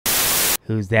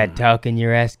Who's that talking,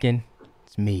 you're asking?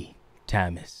 It's me,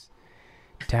 Thomas.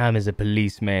 Tom is a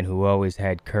policeman who always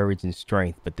had courage and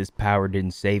strength, but this power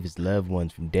didn't save his loved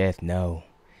ones from death, no.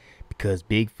 Because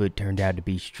Bigfoot turned out to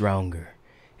be stronger.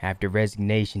 After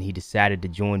resignation, he decided to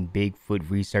join Bigfoot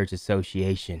Research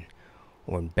Association,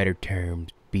 or in better terms,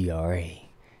 BRA,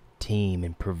 team,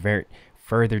 and prevent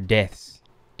further deaths.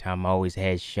 Tom always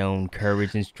has shown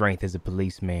courage and strength as a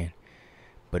policeman,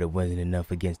 but it wasn't enough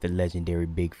against the legendary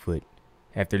Bigfoot.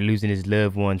 After losing his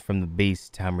loved ones from the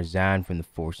beast, Tom resigned from the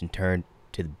force and turned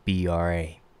to the BRA.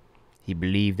 He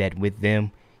believed that with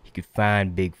them, he could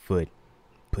find Bigfoot,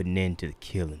 put an end to the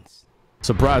killings.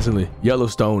 Surprisingly,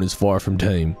 Yellowstone is far from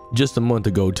tame. Just a month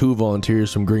ago, 2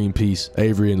 volunteers from Greenpeace,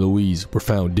 Avery and Louise, were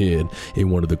found dead in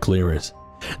one of the clearings.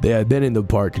 They had been in the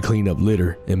park to clean up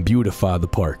litter and beautify the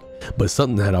park, but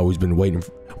something had always been waiting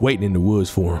in the woods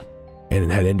for them, and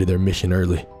it had ended their mission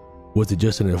early. Was it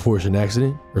just an unfortunate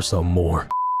accident or something more?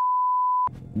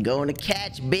 Going to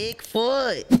catch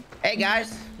Bigfoot. Hey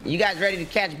guys, you guys ready to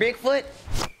catch Bigfoot?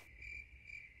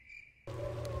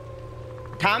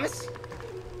 Thomas?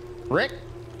 Rick?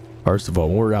 First of all,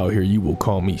 when we're out here, you will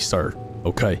call me sir,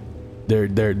 okay?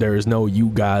 There is no you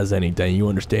guys anything. You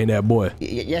understand that, boy?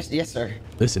 Yes, sir.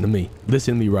 Listen to me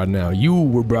right now. You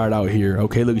were brought out here,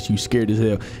 okay? Look at you, scared as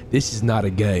hell. This is not a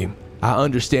game. I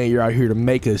understand you're out here to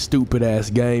make a stupid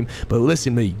ass game, but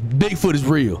listen to me, Bigfoot is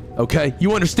real, okay?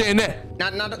 You understand that?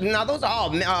 No, those are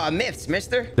all myths,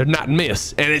 mister. They're not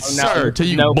myths, and it's sir to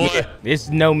you, boy. It's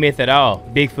no myth at all.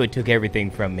 Bigfoot took everything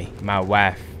from me. My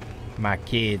wife, my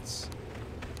kids,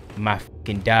 my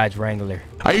fucking Dodge Wrangler.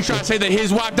 Are you trying to say that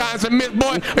his wife died is a myth,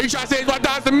 boy? Are you trying to say his wife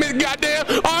died is a myth, goddamn?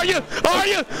 Are you?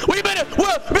 We better,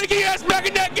 make your ass back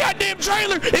in that goddamn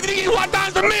trailer if you think his wife died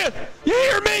is a myth. You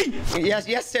hear me? Yes,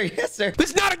 sir. This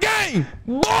is not a game,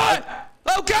 boy.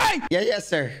 Okay? Yes,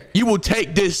 sir. You will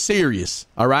take this serious,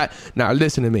 all right? Now,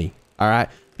 listen to me, all right?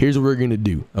 Here's what we're going to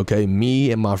do, okay?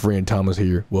 Me and my friend Thomas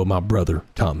here, well, my brother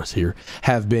Thomas here,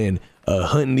 have been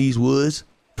hunting these woods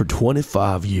for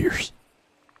 25 years.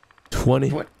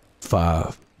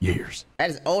 25 years. That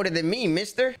is older than me,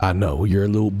 mister. I know, you're a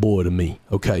little boy to me,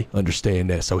 okay? Understand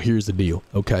that. So here's the deal,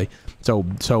 okay? So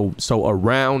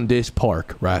around this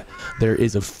park, right, there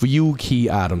is a few key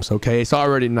items, okay? It's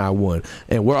already not one,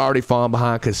 and we're already falling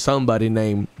behind because somebody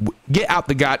named get out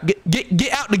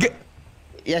the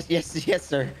Yes,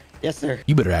 sir. Yes, sir.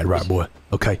 You better add right, boy,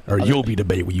 okay? Or you'll be the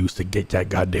baby we used to get that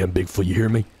goddamn Bigfoot. You hear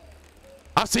me?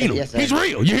 I've seen him. Yes, he's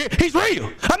real. You hear? He's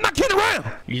real. I'm not kidding around.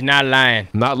 He's not lying.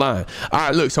 I'm not lying. All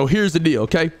right, look. So here's the deal,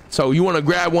 okay? So you want to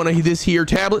grab one of this here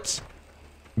tablets?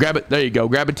 Grab it. There you go.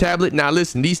 Grab a tablet. Now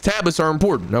listen, these tablets are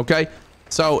important, okay?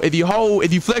 So if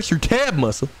you flex your tab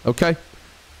muscle, okay,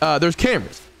 there's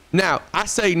cameras. Now I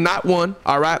say not one.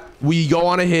 All right, we go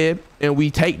on ahead and we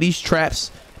take these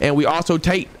traps. And we also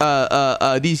take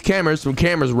these cameras from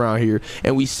cameras around here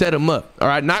and we set them up. All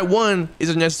right. Not one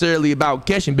isn't necessarily about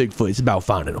catching Bigfoot. It's about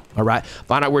finding him. All right.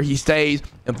 Find out where he stays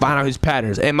and find out his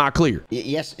patterns. Am I clear?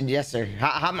 Yes, sir.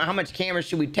 How much cameras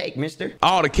should we take, mister?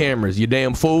 All the cameras, you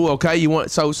damn fool. Okay. You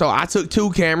want so I took 2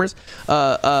 cameras.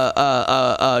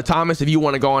 Thomas, if you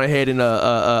want to go on ahead and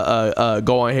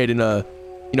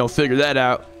figure that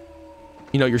out.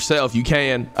 Yourself, you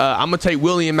can. I'm gonna take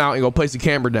William out and go place the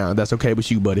camera down. That's okay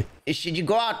with you, buddy. Should you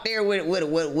go out there with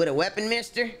a weapon,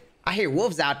 mister? I hear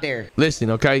wolves out there. Listen,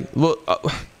 okay? Look,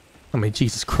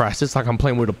 Jesus Christ. It's like I'm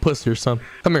playing with a pussy or something.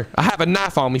 Come here. I have a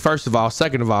knife on me, first of all.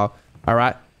 Second of all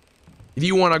right? If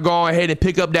you want to go ahead and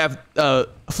pick up that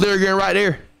flare gun right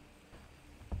there.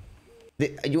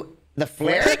 The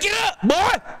flare? Pick it up, boy!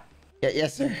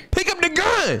 Yes, sir. Pick up the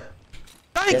gun!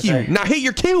 Thank you. Sir. Now hit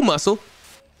your kill muscle.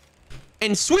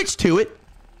 And switch to it.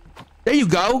 There you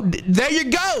go. There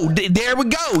you go. There we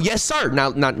go. Yes, sir.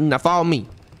 Now follow me.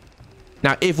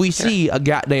 Now, if we see a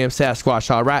goddamn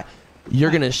Sasquatch, all right, you're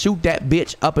gonna shoot that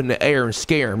bitch up in the air and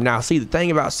scare him. Now, see, the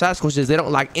thing about Sasquatch is they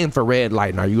don't like infrared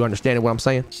light. Are you understanding what I'm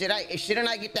saying? Shouldn't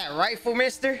I get that rifle,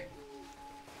 mister?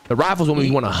 The rifle's when we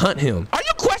want to hunt him. Are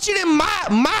you questioning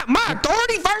my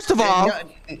authority, first of all?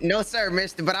 No, sir,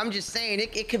 mister, but I'm just saying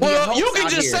it could be a Well, hoax you can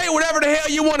out just here. say whatever the hell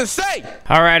you want to say.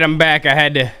 All right, I'm back. I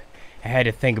had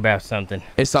to think about something.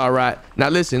 It's all right. Now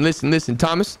listen,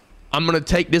 Thomas. I'm gonna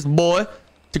take this boy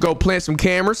to go plant some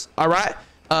cameras. All right.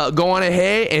 Go on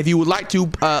ahead, and if you would like to,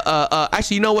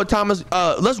 actually, you know what, Thomas?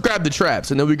 Let's grab the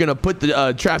traps, and then we're gonna put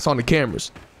the traps on the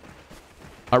cameras.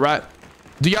 All right.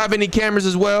 Do you have any cameras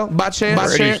as well, by chance?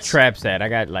 Where are these traps at? I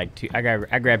got like 2.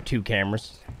 I grabbed 2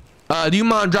 cameras. Do you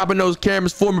mind dropping those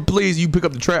cameras for me, please? You pick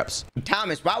up the traps.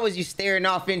 Thomas, why was you staring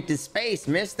off into space,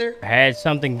 mister? I had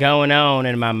something going on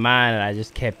in my mind that I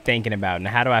just kept thinking about. And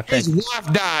how do I fix? His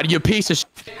wife died, you piece of shit.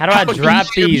 How do I drop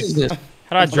these? How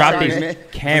do I drop Sorry, these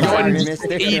cameras?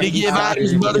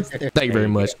 Thank you very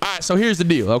much. All right, so here's the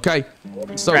deal, okay?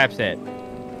 So, Trap set.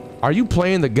 are you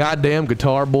playing the goddamn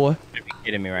guitar, boy? You're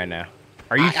kidding me right now.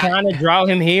 Are you trying to draw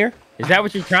him here? Is that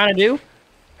what you're trying to do?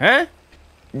 Huh?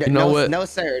 You know what? No,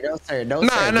 sir. No, sir. No, Nah,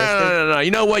 sir. no.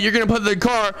 You know what? You're gonna put in the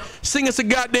car, sing us a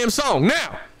goddamn song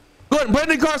now. Go ahead and put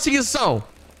in the car, sing us a song.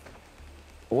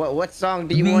 What song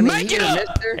do you want to Make hear, it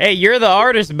up. mister? Hey, you're the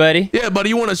artist, buddy. Yeah, buddy,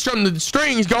 you want to strum the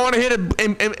strings? Go on ahead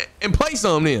and play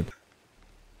some then.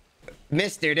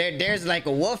 Mister, there's like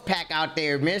a wolf pack out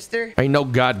there, mister. Ain't no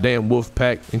goddamn wolf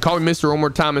pack. And call me Mister one more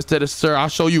time instead of sir. I'll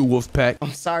show you a wolf pack.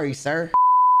 I'm sorry, sir.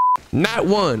 Night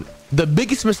one. The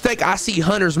biggest mistake I see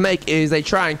hunters make is they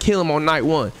try and kill him on night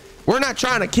one. We're not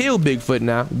trying to kill Bigfoot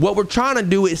now. What we're trying to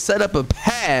do is set up a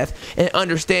path and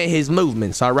understand his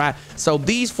movements, all right? So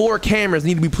these 4 cameras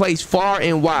need to be placed far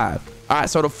and wide. All right,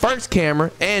 so the first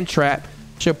camera and trap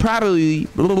should probably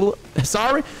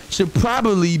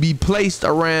be placed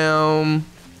around,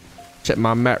 check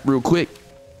my map real quick.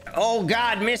 Oh,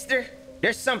 God, mister.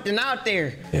 There's something out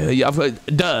there.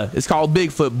 Duh, it's called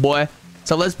Bigfoot, boy.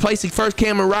 So let's place the first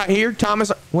camera right here.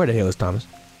 Thomas, where the hell is Thomas?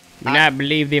 You not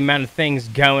believe the amount of things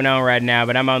going on right now,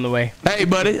 but I'm on the way. Hey,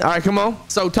 buddy. All right, come on.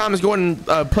 So Thomas, go ahead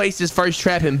and place this first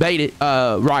trap and bait it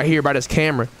right here by this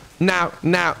camera. Now,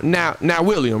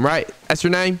 William, right? That's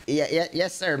your name?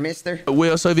 Yes, sir, mister.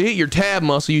 Will, so if you hit your tab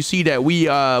muscle, you see that we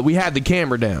have the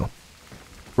camera down.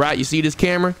 Right? You see this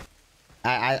camera?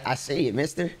 I see it,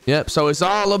 mister. Yep. So it's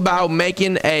all about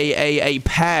making a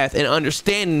path and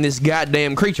understanding this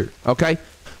goddamn creature. Okay.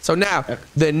 So now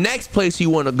the next place you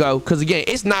want to go, because again,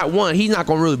 it's not one. He's not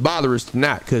gonna really bother us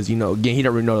tonight, because you know, again, he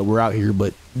don't really know that we're out here.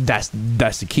 But that's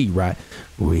the key, right?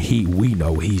 We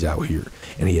know he's out here,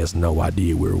 and he has no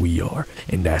idea where we are,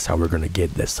 and that's how we're gonna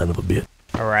get that son of a bitch.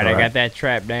 All right, I got that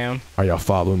trap down. Are y'all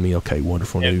following me? Okay,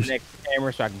 wonderful news. Next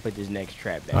camera, so I can put this next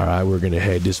trap down. All right, we're gonna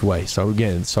head this way. So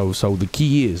again, so the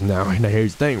key is now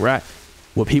here's the thing, right?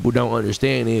 What people don't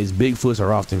understand is Bigfoots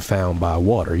are often found by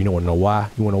water. You don't know why?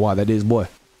 You wanna know why that is, boy?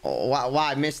 Oh,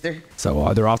 why, mister?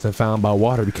 So they're often found by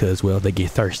water because, well, they get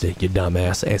thirsty. You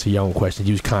dumbass. Answer your own questions.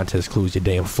 Use context clues, you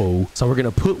damn fool. So we're gonna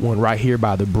put one right here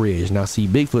by the bridge. Now, see,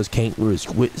 Bigfoots can't really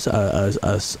swim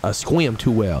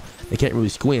too well. They can't really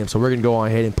swim, so we're gonna go on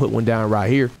ahead and put one down right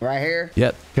here. Right here?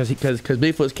 Yep. Because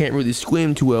Bigfoots can't really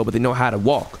swim too well, but they know how to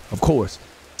walk, of course.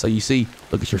 So you see,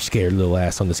 look at your scared little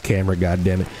ass on this camera. God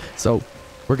damn it. So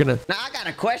we're gonna. Now I got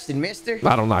a question, mister.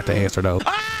 I don't like the answer though.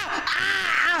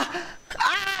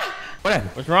 What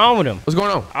happened? What's wrong with him? What's going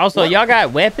on? Also, y'all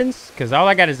got weapons? Because all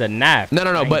I got is a knife.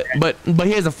 No. But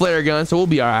he has a flare gun, so we'll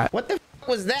be all right. What the f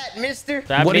was that, mister?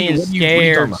 Stop being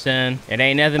scared, son. It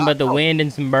ain't nothing but the wind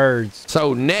and some birds.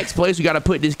 So next place we got to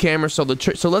put this camera. So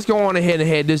let's go on ahead and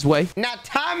head this way. Now,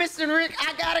 Thomas and Rick,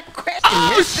 I got a question.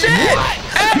 Oh mister. shit!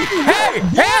 Hey,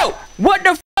 help! What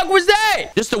the fuck was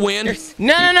that? Just the wind.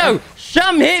 No.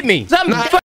 Something hit me. Something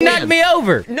fucking knocked me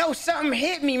over. No, something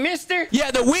hit me, mister.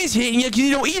 Yeah, the wind's hitting you because you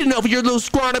don't eat enough of your little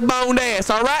scrawny boned ass.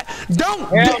 All right?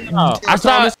 Don't. No. I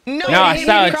saw it. No, I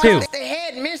saw it too. The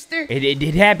head, mister.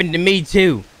 It happened to me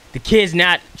too. The kid's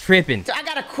not tripping. So I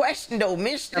got a question though,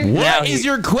 mister. What is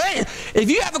your question? If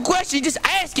you have a question, just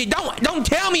ask it. Don't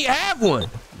tell me you have one.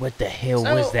 What the hell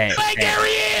was that? Hey, there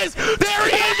he is! There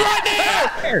he is right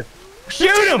there!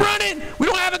 Shoot him! Running! We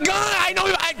don't have a gun! I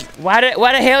know. Why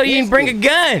the hell you didn't bring a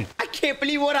gun? I can't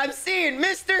believe what I'm seeing,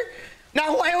 mister.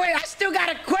 Now, wait, I still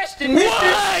got a question, mister.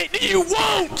 What? You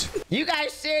won't! You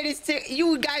guys said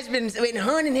you guys been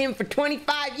hunting him for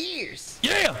 25 years.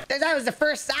 Yeah! That was the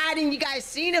first sighting you guys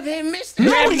seen of him, mister?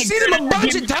 No, we've seen him a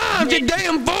bunch of times, you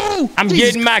damn fool! I'm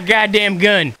getting my goddamn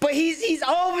gun. But he's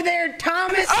over there,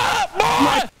 Thomas. Up,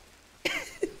 boy!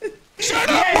 Shut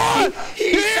up, boy!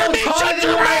 He's so Shut than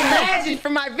your what I mouth! imagined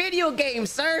from my video game,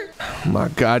 sir. My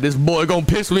God, this boy gonna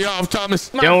piss me off, Thomas.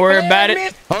 Don't worry about it.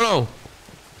 mister. Hold on.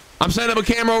 I'm setting up a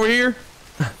camera over here.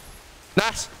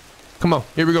 Nice. Come on,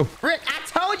 here we go. Rick, I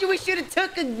told you we should have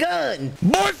took a gun.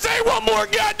 Boy, say one more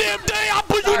goddamn thing. I'll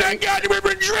put you in that goddamn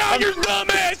river and drown your dumb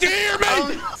ass. You hear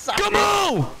me? Sorry. Come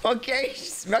on. Okay,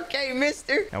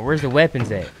 mister. Now where's the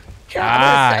weapons at?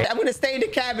 I'm gonna stay in the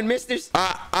cabin, misters.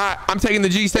 I'm taking the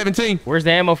G17. Where's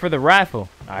the ammo for the rifle?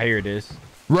 Here it is.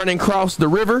 Running across the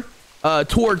river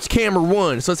towards camera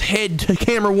 1. So let's head to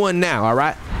camera 1 now, all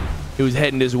right? He was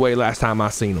heading this way last time I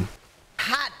seen him.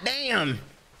 Hot damn.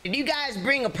 Did you guys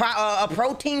bring a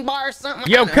protein bar or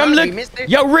something? Yo, come look. Mister.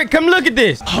 Yo, Rick, come look at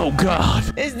this. Oh,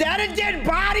 God. Is that a dead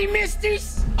body,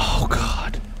 misters? Oh,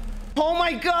 God. Oh,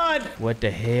 my God. What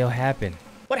the hell happened?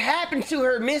 What happened to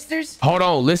her, misters? Hold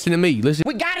on. Listen to me. Listen.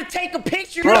 We gotta take a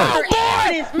picture. No, of her boy.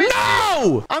 evidence, mister.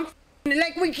 No. I'm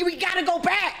like, we gotta go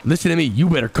back. Listen to me. You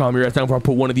better calm your ass down before I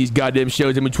put one of these goddamn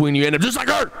shows in between you and them, just like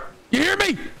her. You hear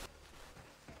me?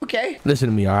 Okay. Listen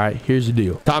to me, all right? Here's the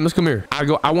deal. Thomas, come here.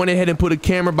 I went ahead and put a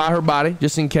camera by her body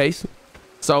just in case.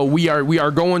 So we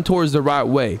are going towards the right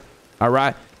way. All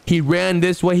right? He ran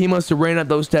this way. He must have ran up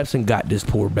those steps and got this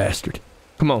poor bastard.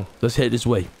 Come on, let's head this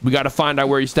way. We got to find out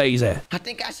where he stays at. I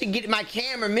think I should get my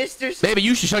camera, misters. Baby,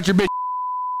 you should shut your bitch.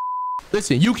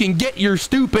 Listen, you can get your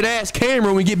stupid ass camera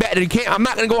when we get back to the camp. I'm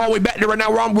not going to go all the way back there right now.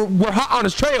 We're hot on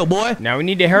his trail, boy. Now we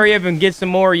need to hurry up and get some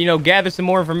more, you know, gather some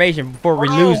more information before we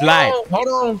lose light. Hold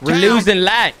on. We're losing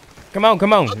light. Come on,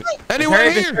 come on.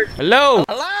 Anyone here? Hello.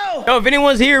 Hello. Yo, if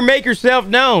anyone's here, make yourself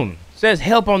known. Says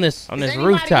help on this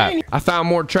rooftop. I found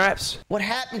more traps. What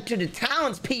happened to the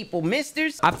townspeople,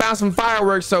 misters? I found some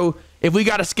fireworks, so if we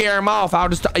got to scare them off, I'll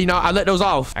just, you know, I let those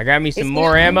off. I got me some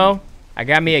more ammo. I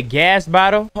got me a gas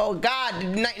bottle. Oh, God.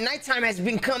 Nighttime has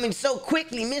been coming so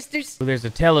quickly, misters. There's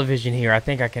a television here. I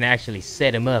think I can actually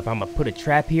set him up. I'm going to put a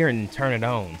trap here and turn it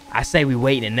on. I say we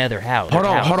wait in another house. Hold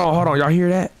on. Y'all hear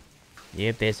that?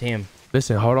 Yep, that's him.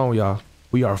 Listen, hold on, y'all.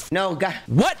 We are. No, God.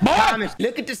 What, boy? Thomas,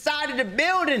 look at the side of the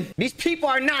building. These people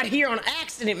are not here on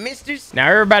accident, misters.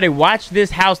 Now, everybody watch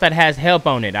this house that has help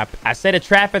on it. I set a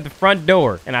trap at the front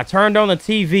door, and I turned on the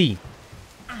TV.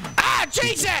 Ah,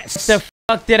 Jesus! What the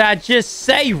fuck did I just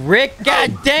say, Rick?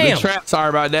 God damn. The trap, sorry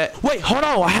about that. Wait, hold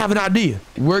on. I have an idea.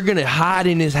 We're going to hide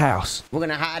in this house. We're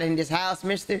going to hide in this house,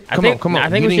 mister? Come on. I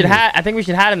think we should hide. I think we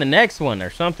should hide in the next one or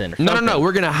something. No.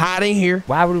 We're going to hide in here.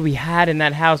 Why would we hide in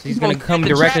that house? He's going to come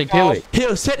directly to it.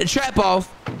 He'll set the trap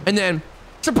off, and then,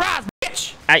 surprise,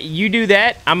 bitch! You do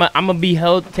that. I'm gonna be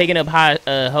taking up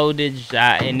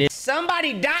holdage in this.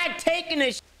 Somebody died taking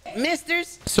a shit,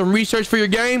 misters. Some research for your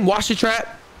game. Watch the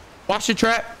trap. Watch the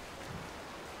trap.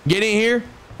 Get in here.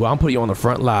 Well, I'm putting you on the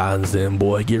front lines then,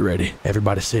 boy. Get ready.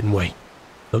 Everybody sit and wait.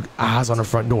 Look, eyes on the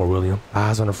front door, William.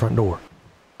 Eyes on the front door.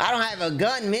 I don't have a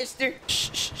gun, mister.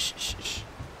 Shh.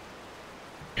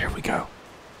 Here we go.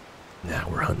 Now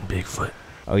we're hunting Bigfoot.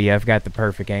 Oh yeah, I've got the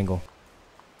perfect angle.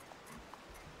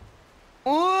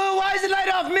 Oh, why is the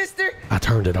light off, mister? I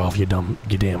turned it off, you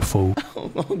damn fool.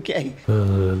 Oh, okay.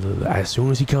 As soon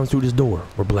as he comes through this door,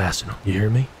 we're blasting him. You hear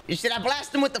me? Should I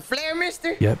blast him with the flare,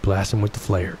 mister? Yep, blast him with the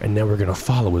flare. And then we're going to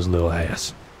follow his little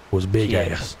ass, or his big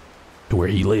ass, to where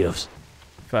he lives.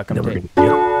 Fuck him. Then we're going to get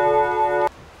him.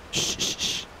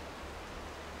 Shh.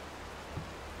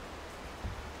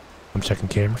 I'm checking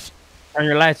cameras. Turn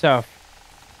your lights off.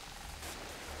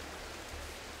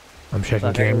 I'm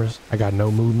checking cameras. I got no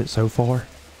movement so far.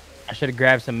 I should have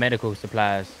grabbed some medical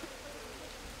supplies.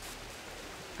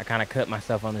 I kind of cut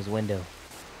myself on this window.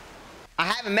 I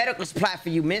have a medical supply for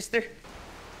you, mister.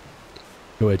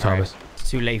 Go ahead, Thomas. Right. It's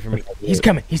too late for me. He's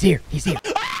coming. He's here.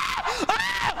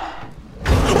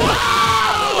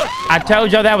 I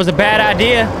told y'all that was a bad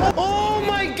idea. Oh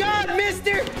my God,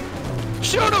 mister!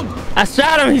 Shoot him! I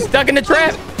shot him. He's stuck in the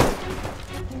trap.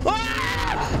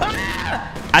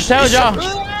 I told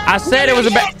y'all. I said it was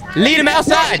a bad. Lead him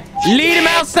outside. Lead him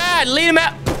outside. Lead him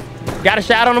out. Got a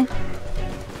shot on him.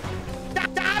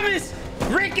 Thomas!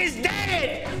 Rick is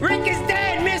dead! Rick is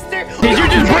dead, mister! Did you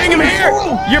just bring him here?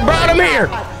 You brought him here.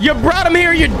 You brought him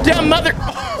here, you dumb mother.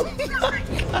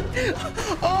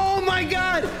 Oh my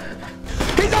God!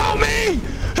 He's on me!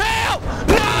 Help!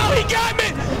 No, he got me!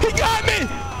 He got me!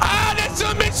 Ah, that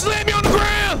son bitch slammed me on the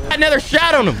ground! Another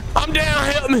shot on him. I'm down,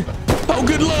 help me! Oh,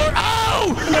 good Lord!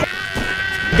 Oh!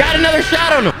 Got another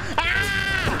shot on him.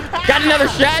 Got another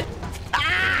shot.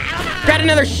 Got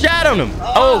another shot on him.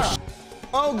 Oh,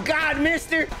 Oh God,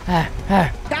 mister!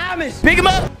 Thomas! pick him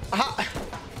up.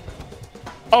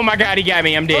 Oh my God, he got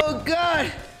me. I'm dead. Oh God!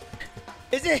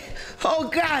 Is it? Oh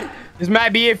God! This might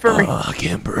be it for me. I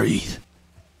can't breathe.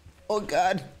 Oh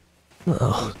God!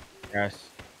 Oh, Yes.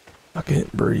 I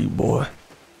can't breathe, boy.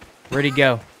 Where'd he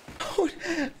go? Oh,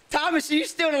 Thomas, are you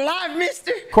still alive,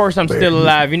 mister? Of course I'm still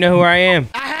alive. You know who I am.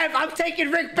 I'm taking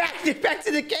Rick back to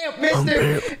the camp, I'm mister.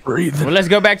 barely breathing. Well, let's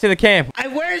go back to the camp.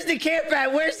 Where's the camp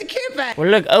at? Where's the camp at? Well,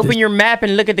 look, open your map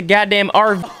and look at the goddamn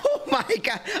RV. Oh my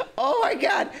God! Oh my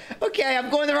God! Okay, I'm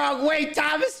going the wrong way,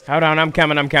 Thomas. Hold on, I'm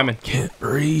coming. Can't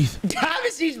breathe.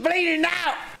 Thomas, he's bleeding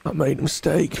out. I made a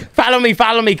mistake. Follow me,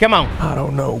 come on. I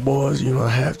don't know, boys. You might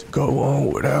have to go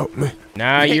on without me.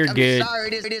 Nah, Rick, you're I'm good. sorry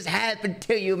this happened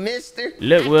to you, mister.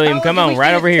 Look, I William, told come you on, we right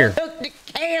should've over here. took the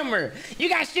hammer. You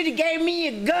guys should have gave me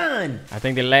a gun. I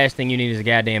think the last thing you need is a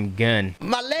goddamn gun.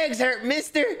 My legs hurt,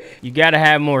 mister. You gotta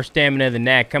have more stamina than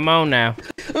that. Come on now.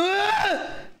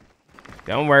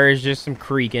 Don't worry, it's just some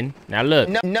creaking. Now look.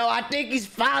 No, I think he's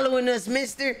following us,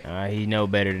 mister. He know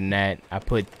better than that. I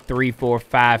put 3, 4,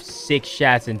 5, 6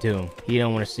 shots into him. He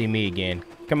don't want to see me again.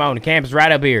 Come on, the camp is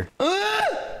right up here.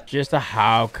 Just a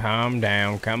how, calm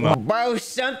down, come on. Bro,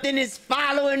 something is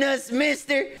following us,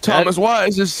 mister. Thomas, why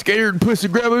is this scared pussy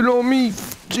grabbing on me?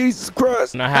 Jesus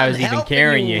Christ. I don't know how he's even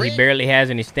carrying you. He barely has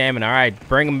any stamina. All right,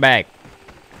 bring him back.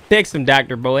 Fix him,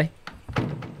 doctor boy.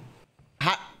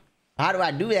 How do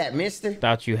I do that, mister?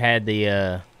 Thought you had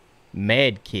the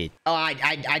med kit. Oh,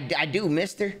 I do,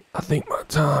 mister. I think my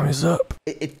time is up.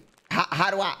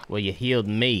 How do I? Well, you healed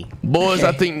me. Boys,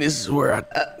 I think this is where I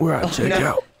check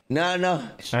out. No.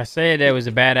 I said that was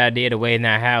a bad idea to wait in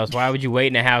that house. Why would you wait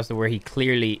in a house where he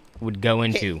clearly would go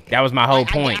into? That was my whole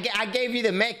point. I gave you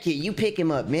the med kit. You pick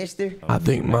him up, mister. I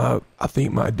think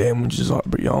my damages are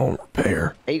beyond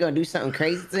repair. Are you gonna do something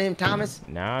crazy to him, Thomas?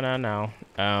 No.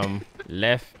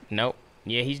 Left. Nope.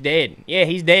 Yeah, he's dead. Yeah,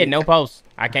 he's dead. No pulse.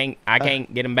 I can't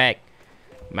get him back.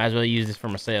 Might as well use this for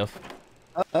myself.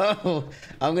 Oh,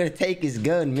 I'm gonna take his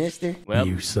gun, mister. Well,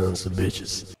 You sons of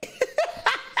bitches.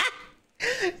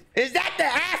 Is that the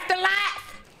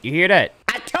afterlife? you hear that?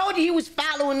 I told you he was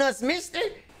following us, mister.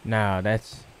 No, that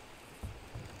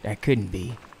couldn't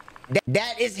be.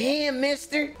 That is him,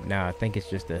 mister. No, I think it's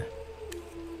just a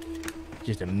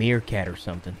meerkat or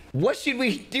something. What should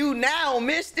we do now,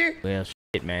 mister? Well,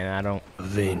 shit, man.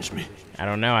 Avenge me. I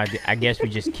don't know. I guess we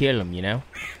just kill him, you know?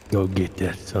 Go get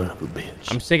that son of a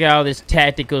bitch. I'm sick of all this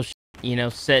tactical shit, you know,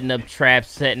 setting up traps,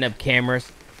 setting up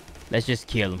cameras. Let's just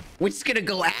kill him. We're just gonna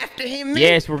go after him, man?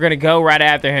 Yes, we're gonna go right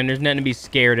after him. There's nothing to be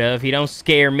scared of. He don't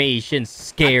scare me. He shouldn't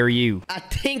scare you. I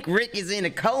think Rick is in a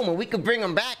coma. We could bring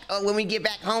him back when we get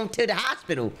back home to the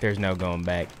hospital. There's no going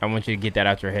back. I want you to get that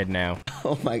out your head now.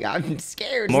 Oh my God, I'm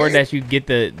scared. More that you get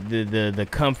the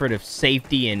comfort of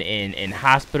safety and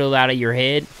hospital out of your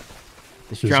head,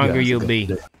 the stronger you'll be.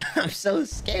 I'm so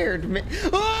scared, man.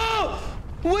 Oh!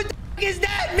 What the f is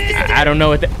that, mister? I don't know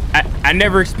what I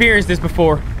never experienced this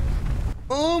before.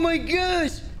 Oh my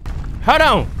gosh! Hold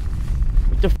on.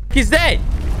 What the f is that?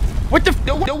 What the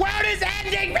The world is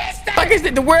ending, mister! fuck is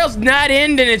it? The world's not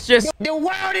ending. It's just... The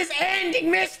world is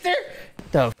ending, mister!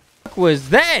 The fuck was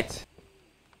that?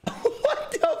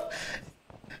 What the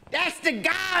That's the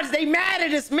gods! They mad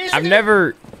at us, mister! I've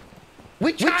never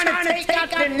We're trying to take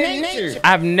out the nature!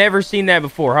 I've never seen that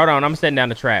before. Hold on. I'm setting down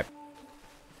the trap.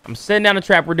 I'm setting down the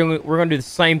trap. We're gonna do the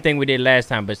same thing we did last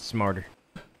time, but smarter.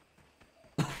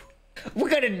 We're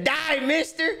gonna die,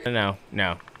 mister!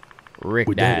 No. Rick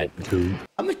died. I'm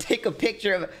gonna take a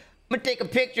picture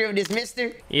of this,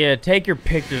 mister. Yeah, take your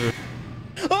pictures.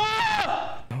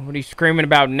 Oh! What are you screaming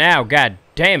about now? God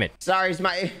damn it. Sorry,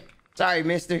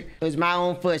 mister. It was my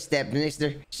own footstep,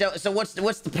 mister. So what's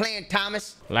the plan,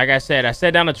 Thomas? Like I said, I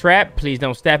set down the trap. Please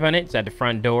don't step on it. It's at the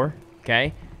front door.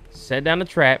 Okay? Set down the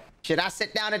trap. Should I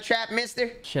sit down a trap,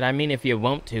 mister? Should I mean if you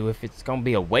want to, if it's gonna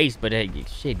be a waste, but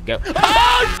shit, go.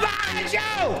 Oh,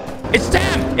 Joe! It's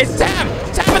time! It's time!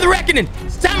 It's time of the reckoning!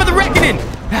 It's time of the reckoning!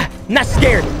 I'm not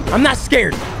scared. I'm not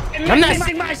scared. I'm not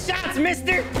missing my shots,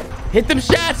 mister! Hit them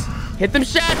shots! Hit them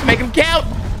shots! Make them count!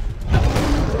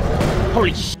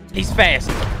 Holy shit, he's fast.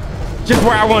 Just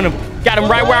where I want him. Got him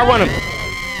right where I want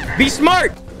him. Be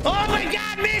smart! Oh my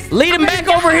God, mister! Lead him back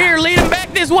over here! Lead him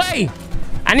back this way!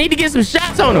 I need to get some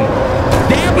shots on him.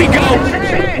 There we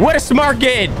go. What a smart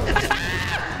kid.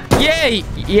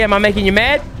 Yeah, am I making you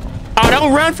mad? Oh,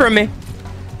 don't run from me.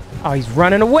 Oh, he's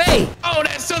running away. Oh,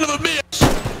 that son of a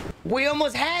bitch. We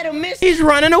almost had him, mister. He's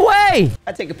running away.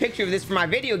 I take a picture of this for my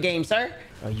video game, sir.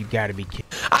 Oh, you gotta be kidding.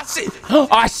 I see. Oh,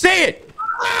 I see it.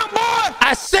 Oh, boy.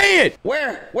 I see it.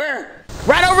 Where?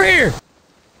 Right over here.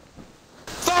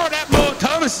 Throw that boy,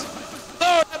 Thomas.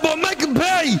 Throw that boy. Make him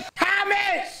pay.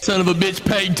 Thomas! Son of a bitch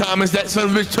paid, Thomas. That son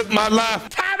of a bitch took my life.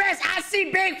 Thomas, I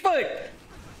see Bigfoot.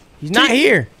 He's not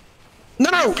here. No.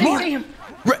 I see him.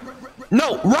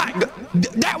 No, right.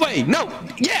 That way. No.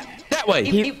 Yeah, that way.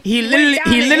 He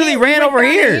literally ran over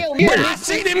here. But I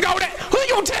seen him go that. Who you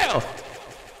gonna tell?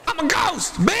 I'm a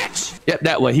ghost, bitch. Yep,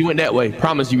 that way. He went that way.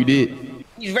 Promise you he did.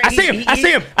 I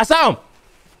see him. I saw him.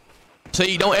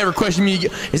 See, don't ever question me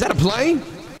again. Is that a plane?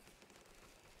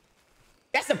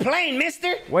 That's a plane,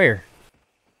 mister. Where?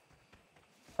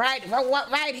 Right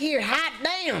here. Hot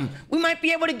damn. We might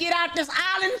be able to get out this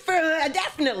island for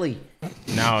definitely.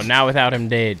 No, not without him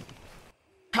dead.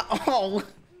 Oh,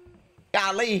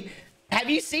 golly. Have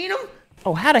you seen him?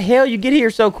 Oh, how the hell you get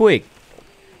here so quick?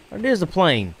 Oh, there's a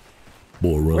plane.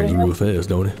 Boy runs real fast,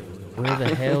 don't he? Where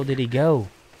the hell did he go?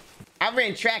 I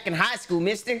ran track in high school,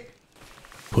 mister.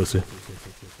 Pussy.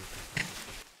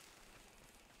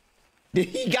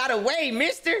 He got away,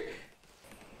 mister.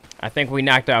 I think we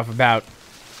knocked off about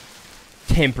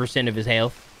 10% of his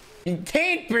health.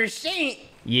 10%?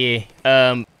 Yeah.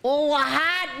 Oh,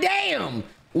 hot damn.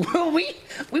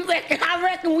 I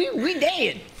reckon we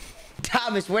dead.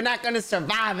 Thomas, we're not gonna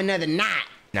survive another night.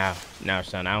 No,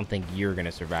 son. I don't think you're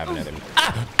gonna survive another night.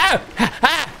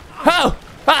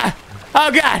 Oh,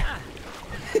 God.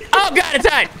 Oh, God, it's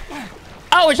hot.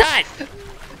 Oh, it's hot.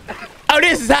 Oh,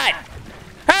 this is hot.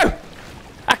 Oh,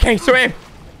 I can't swim.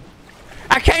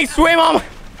 I can't swim.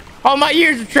 All my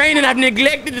years of training, I've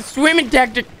neglected the swimming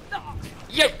tactic.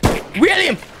 Yo,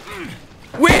 William.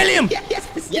 Yes.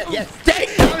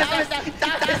 Take. Thomas.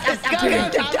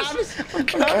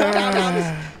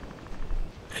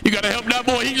 You gotta help that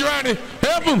boy. He's drowning.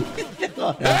 Help him.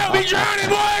 Help, he's drowning,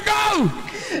 boy. Go.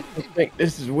 I think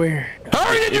this is where.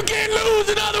 Hurry, you can't lose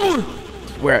another one.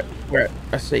 Where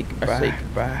I say goodbye.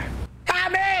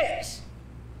 Thomas!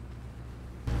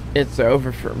 It's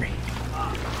over for me.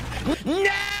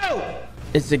 No!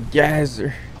 It's a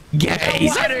geyser.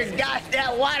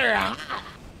 That water hot.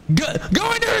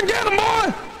 Go in there and get him,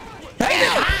 boy.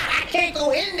 I can't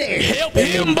go in there. Help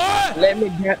him,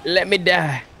 boy. Let me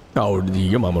die. Oh,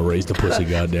 your mama raised a pussy,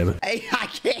 goddammit. Hey,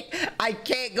 I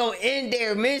can't go in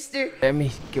there, mister. Let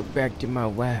me get back to my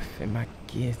wife and my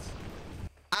kids.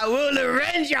 I will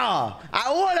avenge y'all.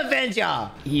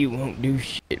 You won't do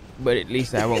shit, but at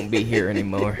least I won't be here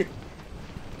anymore.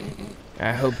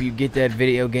 I hope you get that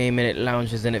video game and it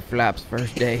launches and it flops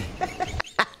first day.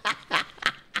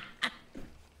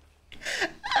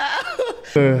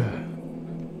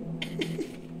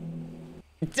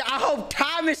 I hope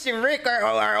Thomas and Rick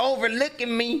are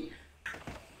overlooking me.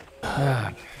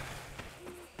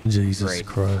 Jesus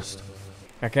Christ.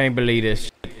 I can't believe this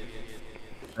shit.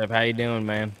 How you doing,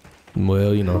 man?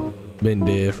 Well, you know, been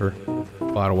dead for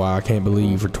quite a while. I can't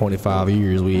believe for 25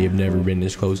 years we have never been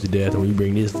this close to death, and we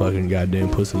bring this fucking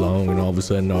goddamn pussy along, and all of a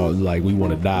sudden, like, we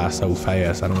want to die so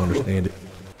fast. I don't understand it.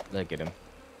 Look at him.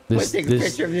 Let's take a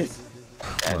picture of this.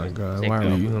 Oh my God, why are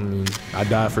you? I mean, I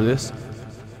died for this.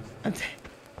 I'm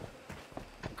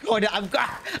going to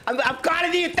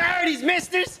the authorities,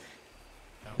 misters.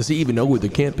 Does he even know where the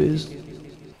camp is?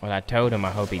 Well, I told him I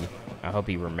hope he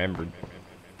remembered.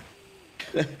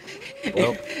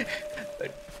 Well,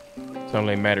 it's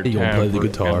only a matter of time. He gonna play the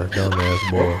guitar, dumbass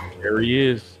boy. There he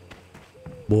is.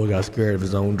 Boy got scared of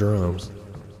his own drums.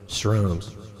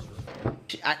 Strums.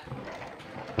 I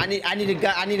need a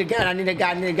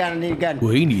gun.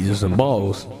 Well, he needs some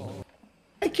balls.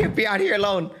 I can't be out here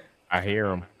alone. I hear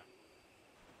him.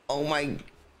 Oh my.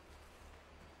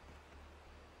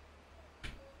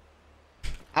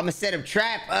 I'm gonna set up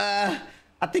trap. I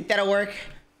think that'll work.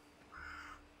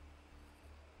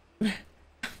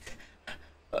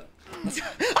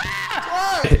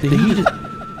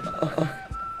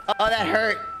 Oh, that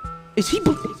hurt. Is he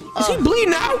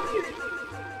bleeding out?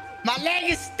 My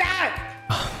leg is stuck.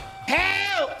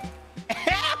 Help!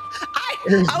 Help!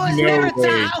 I was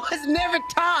never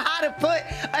taught how to put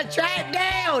a trap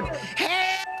down.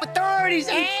 Help! Authorities,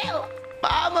 help!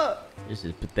 Mama! This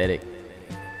is pathetic.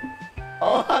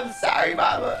 Oh, I'm sorry,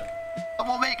 Mama. I'm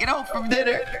gonna make it home from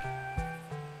dinner.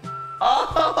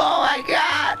 Oh my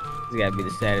God! This gotta be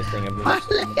the saddest thing I've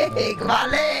ever My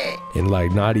leg! And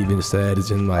like not even sad,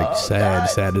 as in like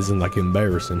sad as in like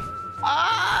embarrassing.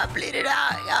 Ah, oh, bleeding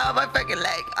out. Oh, my fucking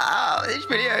leg. Oh, this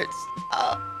really hurts.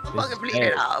 Oh, I'm fucking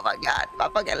bleeding. Oh my God, my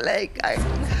fucking leg.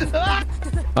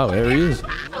 Oh, there he is.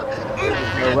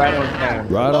 You're right on time.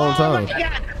 Right on time.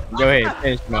 Go ahead,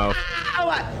 finish him off.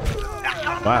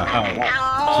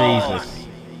 Wow. Jesus.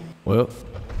 Well,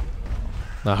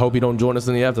 I hope you don't join us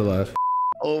in the afterlife.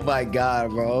 Oh my God,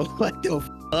 bro. What the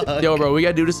fuck? Yo, bro, we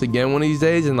gotta do this again one of these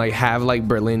days and like have like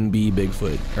Berlin be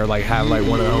Bigfoot or like have like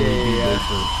one of the homies be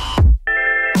Bigfoot.